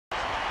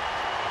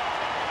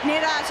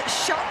Neeraj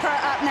Chopra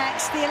up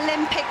next, the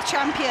Olympic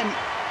champion.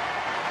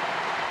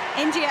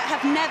 India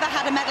have never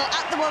had a medal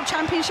at the World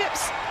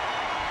Championships.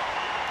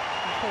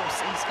 Of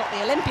course, he's got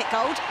the Olympic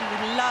gold. He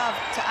would love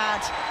to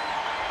add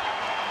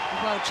the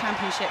World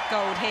Championship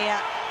gold here.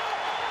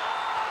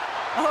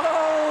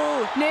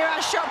 Oh,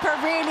 Neeraj Chopra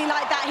really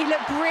like that. He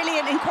looked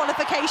brilliant in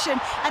qualification.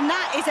 And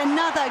that is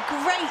another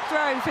great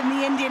throw from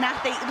the Indian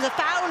athlete. It was a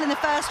foul in the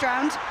first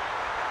round.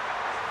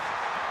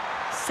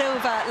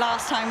 Silver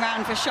last time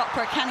round for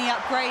Chopra. Can he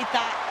upgrade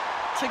that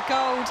to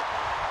gold?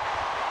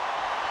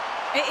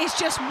 It is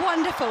just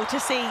wonderful to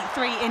see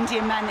three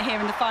Indian men here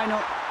in the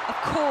final. Of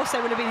course,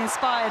 they would have been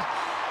inspired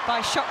by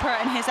Chopra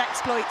and his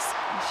exploits.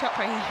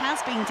 Chopra, he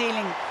has been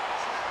dealing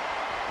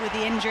with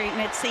the injury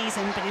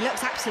mid-season, but he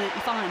looks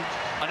absolutely fine.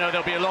 I know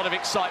there'll be a lot of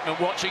excitement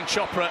watching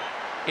Chopra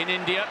in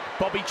India.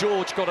 Bobby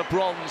George got a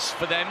bronze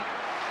for them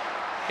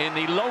in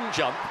the long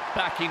jump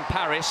back in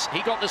Paris.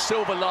 He got the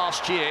silver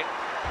last year.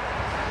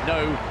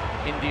 No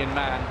Indian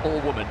man or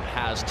woman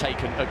has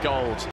taken a gold.